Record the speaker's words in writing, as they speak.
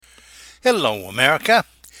Hello, America.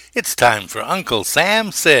 It's time for Uncle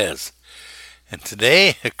Sam Says. And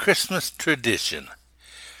today, a Christmas tradition.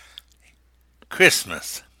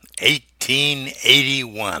 Christmas,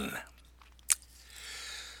 1881.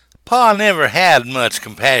 Pa never had much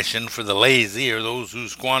compassion for the lazy or those who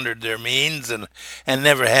squandered their means and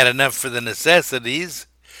never had enough for the necessities.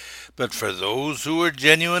 But for those who were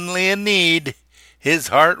genuinely in need, his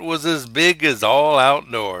heart was as big as all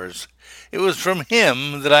outdoors. It was from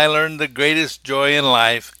him that I learned the greatest joy in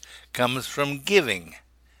life comes from giving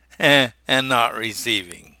and not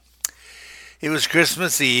receiving. It was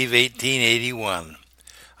Christmas Eve, 1881.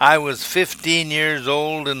 I was 15 years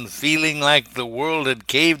old and feeling like the world had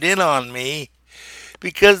caved in on me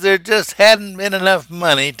because there just hadn't been enough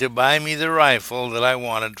money to buy me the rifle that I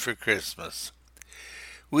wanted for Christmas.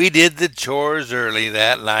 We did the chores early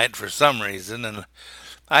that night for some reason, and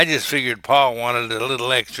I just figured Pa wanted a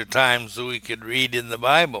little extra time so we could read in the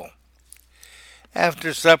Bible.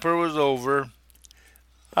 After supper was over,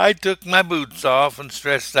 I took my boots off and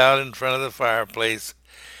stretched out in front of the fireplace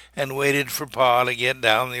and waited for Pa to get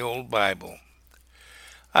down the old Bible.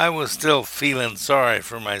 I was still feeling sorry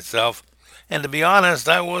for myself, and to be honest,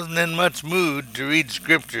 I wasn't in much mood to read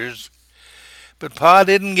scriptures. But Pa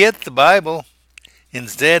didn't get the Bible.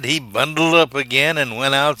 Instead, he bundled up again and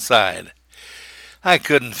went outside. I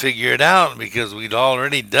couldn't figure it out because we'd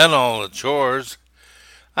already done all the chores.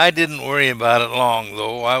 I didn't worry about it long,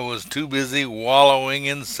 though. I was too busy wallowing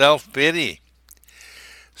in self-pity.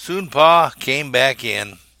 Soon Pa came back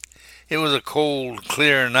in. It was a cold,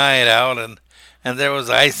 clear night out, and there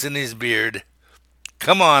was ice in his beard.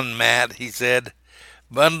 "Come on, Matt," he said.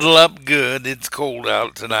 "Bundle up good. It's cold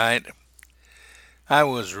out tonight." I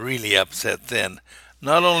was really upset then.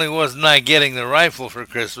 Not only wasn't I getting the rifle for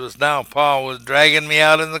Christmas, now Pa was dragging me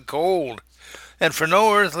out in the cold, and for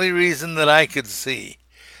no earthly reason that I could see.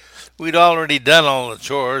 We'd already done all the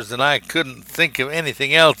chores, and I couldn't think of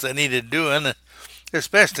anything else that needed doing,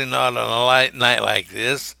 especially not on a light night like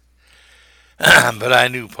this. But I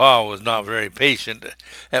knew Pa was not very patient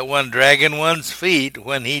at one dragging one's feet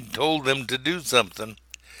when he'd told them to do something.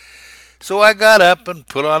 So I got up and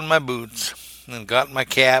put on my boots and got my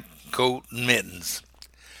cap, coat, and mittens.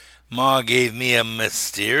 Ma gave me a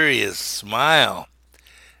mysterious smile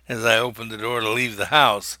as I opened the door to leave the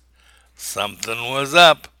house. Something was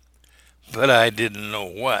up, but I didn't know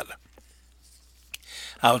what.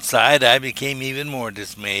 Outside, I became even more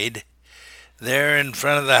dismayed. There in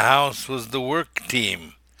front of the house was the work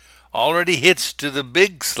team, already hitched to the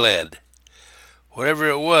big sled. Whatever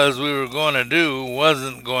it was we were going to do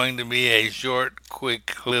wasn't going to be a short,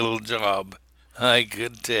 quick little job. I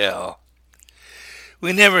could tell.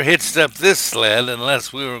 We never hitched up this sled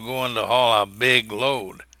unless we were going to haul a big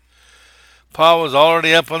load. Pa was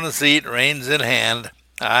already up on the seat, reins in hand.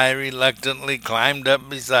 I reluctantly climbed up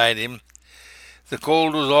beside him. The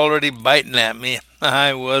cold was already biting at me.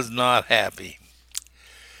 I was not happy.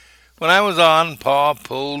 When I was on, Pa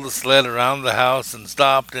pulled the sled around the house and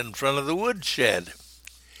stopped in front of the woodshed.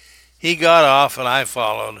 He got off and I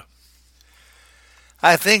followed.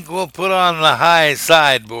 "I think we'll put on the high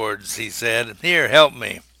sideboards," he said. "Here, help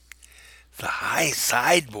me." The high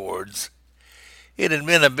sideboards? It had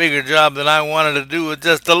been a bigger job than I wanted to do with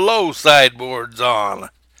just the low sideboards on.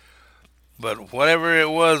 But whatever it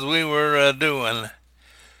was we were doing,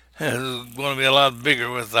 it was going to be a lot bigger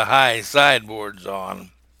with the high sideboards on.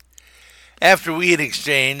 After we had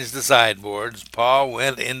exchanged the sideboards, Pa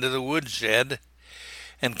went into the woodshed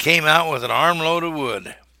and came out with an armload of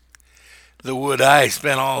wood. The wood I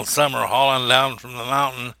spent all summer hauling down from the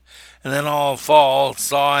mountain, and then all fall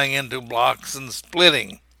sawing into blocks and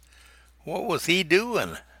splitting. What was he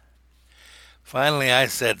doing? Finally I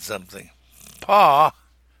said something. "Pa,"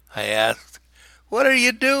 I asked, "what are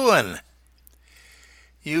you doing?"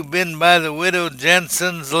 "You been by the widow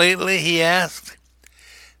Jensen's lately?" he asked.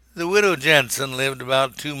 The widow Jensen lived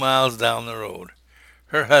about 2 miles down the road.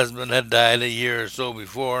 Her husband had died a year or so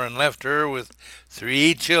before and left her with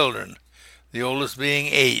 3 children, the oldest being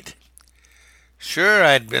 8. Sure,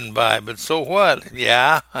 I'd been by, but so what?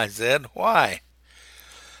 "Yeah," I said. "Why?"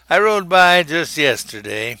 "I rode by just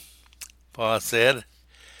yesterday," Pa said.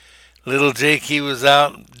 Little Jakey was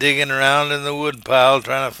out digging around in the woodpile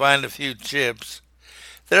trying to find a few chips.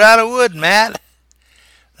 "They're out of wood, Matt."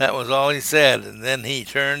 That was all he said, and then he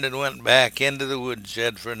turned and went back into the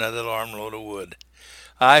woodshed for another armload of wood.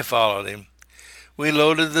 I followed him. We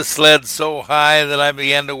loaded the sled so high that I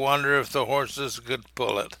began to wonder if the horses could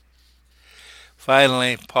pull it.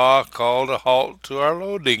 Finally, Pa called a halt to our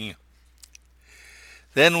loading.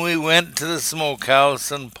 Then we went to the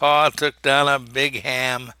smokehouse, and Pa took down a big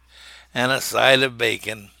ham and a side of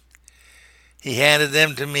bacon. He handed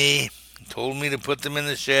them to me, told me to put them in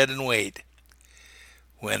the shed and wait.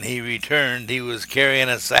 When he returned, he was carrying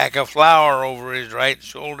a sack of flour over his right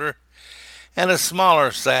shoulder and a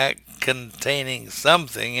smaller sack containing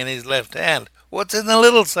something in his left hand. "What's in the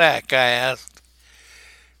little sack?" I asked.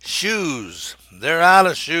 "Shoes. They're out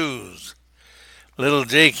of shoes. Little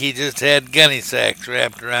Jake, he just had gunny sacks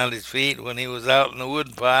wrapped around his feet when he was out in the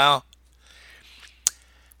woodpile.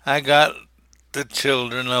 I got the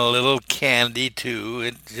children a little candy, too.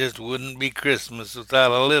 It just wouldn't be Christmas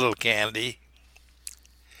without a little candy."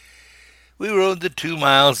 We rode the 2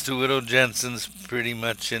 miles to Widow Jensen's pretty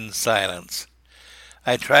much in silence.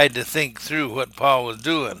 I tried to think through what Pa was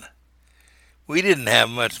doing. We didn't have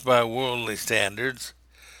much by worldly standards.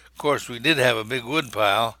 Of course, we did have a big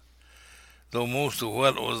woodpile, though most of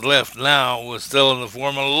what was left now was still in the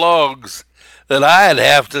form of logs that I'd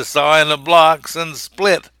have to saw into blocks and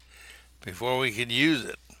split before we could use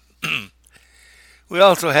it. We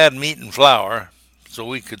also had meat and flour, so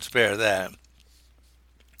we could spare that.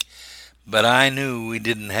 But I knew we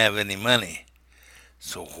didn't have any money.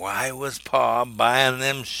 So why was Pa buying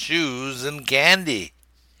them shoes and candy?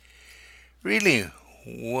 Really,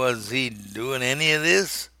 was he doing any of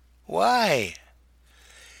this? Why?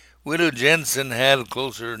 Widow Jensen had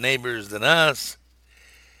closer neighbors than us.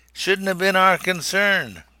 Shouldn't have been our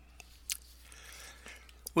concern.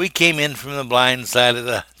 We came in from the blind side of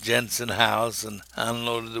the Jensen house and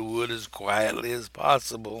unloaded the wood as quietly as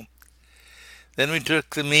possible. Then we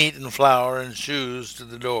took the meat and flour and shoes to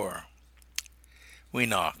the door. We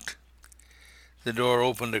knocked. The door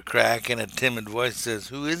opened a crack and a timid voice says,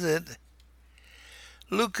 "Who is it?"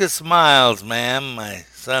 "Lucas Miles, ma'am, my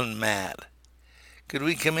son Matt. Could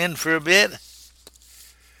we come in for a bit?"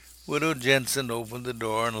 Widow Jensen opened the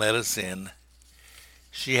door and let us in.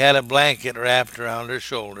 She had a blanket wrapped around her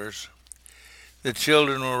shoulders. The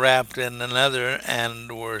children were wrapped in another and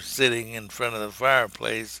were sitting in front of the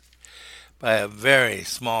fireplace by a very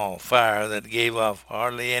small fire that gave off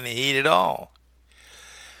hardly any heat at all.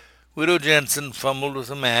 Widow Jensen fumbled with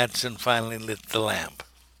a match and finally lit the lamp.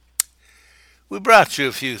 "We brought you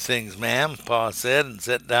a few things, ma'am," Pa said, and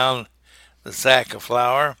set down the sack of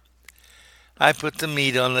flour. I put the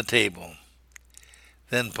meat on the table.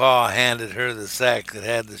 Then Pa handed her the sack that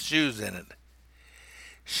had the shoes in it.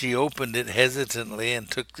 She opened it hesitantly and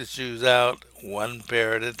took the shoes out, one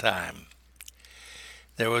pair at a time.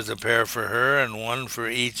 There was a pair for her and one for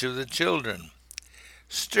each of the children.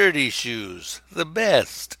 Sturdy shoes, the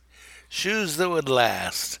best. Shoes that would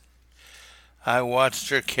last. I watched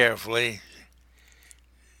her carefully.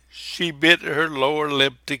 She bit her lower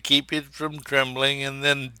lip to keep it from trembling, and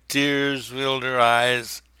then tears filled her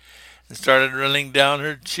eyes and started running down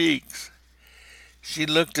her cheeks. She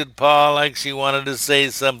looked at Pa like she wanted to say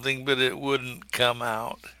something, but it wouldn't come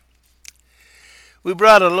out. "We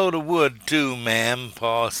brought a load of wood, too, ma'am,"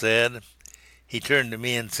 Pa said. He turned to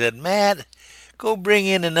me and said, "Matt, go bring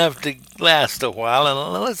in enough to last a while,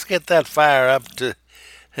 and let's get that fire up to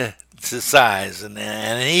size and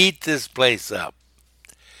heat this place up."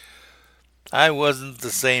 I wasn't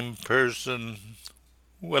the same person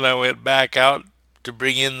when I went back out to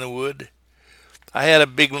bring in the wood. I had a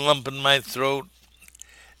big lump in my throat,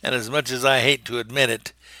 and as much as I hate to admit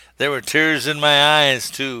it, there were tears in my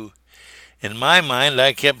eyes, too. In my mind,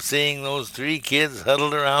 I kept seeing those 3 kids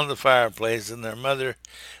huddled around the fireplace and their mother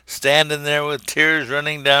standing there with tears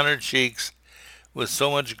running down her cheeks, with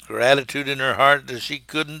so much gratitude in her heart that she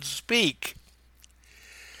couldn't speak.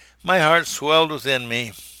 My heart swelled within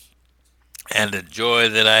me, and a joy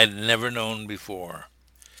that I'd never known before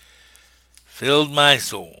filled my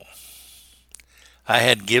soul. I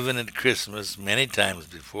had given at Christmas many times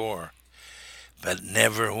before, but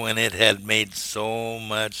never when it had made so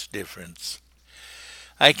much difference.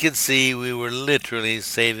 I could see we were literally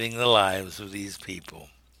saving the lives of these people.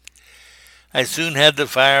 I soon had the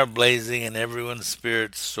fire blazing and everyone's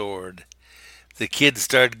spirits soared. The kids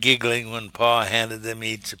started giggling when Pa handed them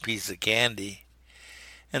each a piece of candy,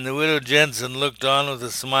 and the Widow Jensen looked on with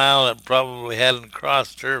a smile that probably hadn't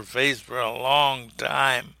crossed her face for a long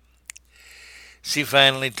time. She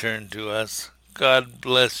finally turned to us. "God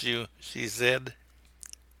bless you," she said.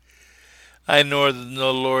 "I know that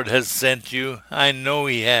the Lord has sent you. I know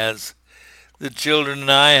He has. The children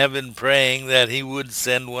and I have been praying that He would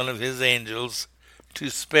send one of His angels to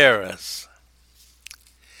spare us."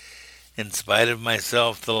 In spite of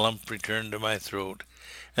myself, the lump returned to my throat,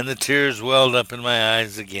 and the tears welled up in my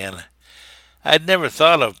eyes again. I'd never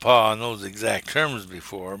thought of Pa in those exact terms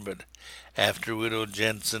before, but after Widow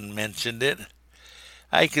Jensen mentioned it,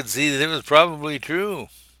 I could see that it was probably true.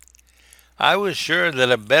 I was sure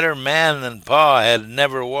that a better man than Pa had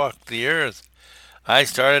never walked the earth. I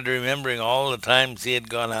started remembering all the times he had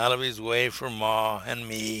gone out of his way for Ma and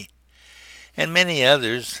me, and many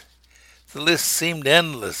others. The list seemed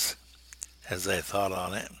endless as I thought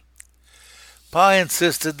on it. Pa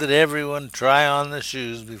insisted that everyone try on the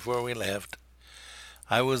shoes before we left.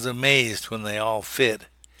 I was amazed when they all fit.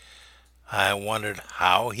 I wondered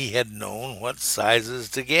how he had known what sizes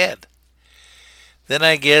to get. Then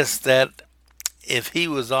I guessed that if he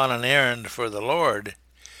was on an errand for the Lord,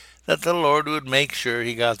 that the Lord would make sure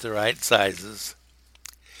he got the right sizes.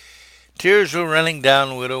 Tears were running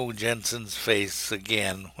down Widow Jensen's face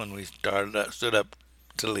again when we stood up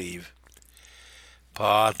to leave.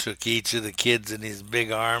 Pa took each of the kids in his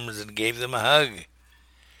big arms and gave them a hug.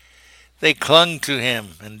 They clung to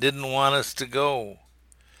him and didn't want us to go.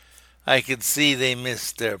 I could see they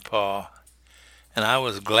missed their Pa, and I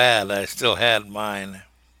was glad I still had mine.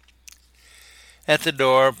 At the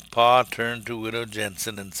door, Pa turned to Widow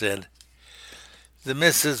Jensen and said, "The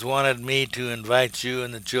missus wanted me to invite you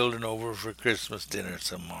and the children over for Christmas dinner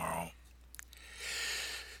tomorrow.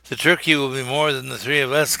 The turkey will be more than the three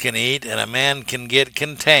of us can eat, and a man can get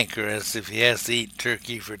cantankerous if he has to eat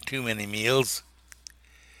turkey for too many meals.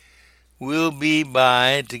 We'll be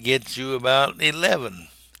by to get you about 11.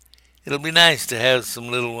 It'll be nice to have some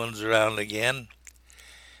little ones around again.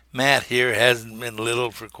 Matt here hasn't been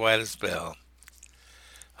little for quite a spell.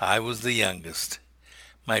 I was the youngest.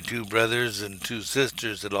 My 2 brothers and 2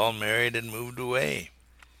 sisters had all married and moved away."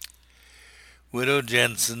 Widow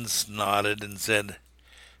Jensen nodded and said,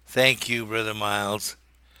 "Thank you, Brother Miles.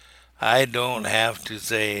 I don't have to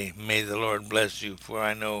say, 'May the Lord bless you,' for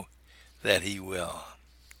I know that he will."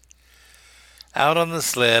 Out on the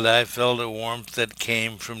sled I felt a warmth that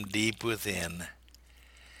came from deep within,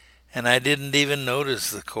 and I didn't even notice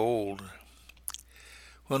the cold.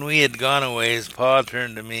 When we had gone a ways, Pa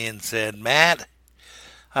turned to me and said, "Matt,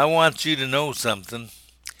 I want you to know something.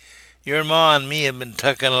 Your Ma and me have been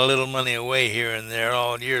tucking a little money away here and there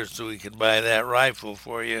all year so we could buy that rifle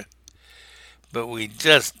for you, but we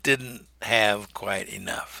just didn't have quite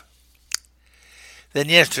enough. Then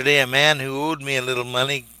yesterday a man who owed me a little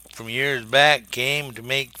money from years back came to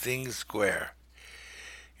make things square.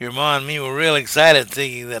 Your Ma and me were real excited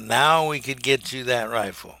thinking that now we could get you that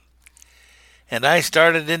rifle. And I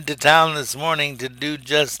started into town this morning to do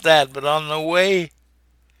just that, but on the way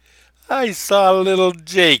I saw little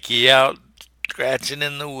Jakey out scratching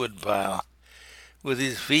in the woodpile, with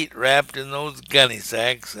his feet wrapped in those gunny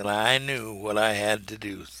sacks, and I knew what I had to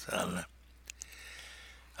do, son.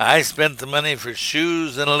 I spent the money for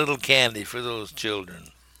shoes and a little candy for those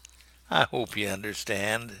children. I hope you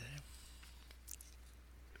understand."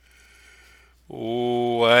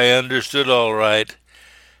 Oh, I understood all right,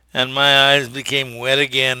 and my eyes became wet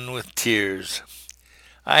again with tears.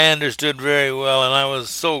 I understood very well, and I was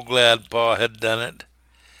so glad Pa had done it.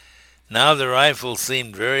 Now the rifle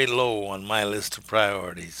seemed very low on my list of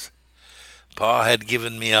priorities. Pa had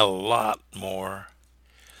given me a lot more.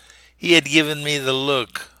 He had given me the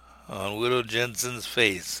look on Widow Jensen's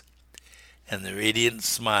face and the radiant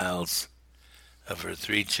smiles of her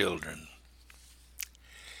 3 children.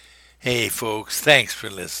 Hey, folks, thanks for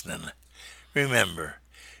listening. Remember,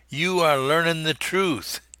 you are learning the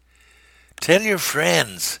truth. Tell your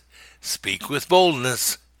friends, speak with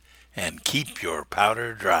boldness, and keep your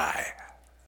powder dry.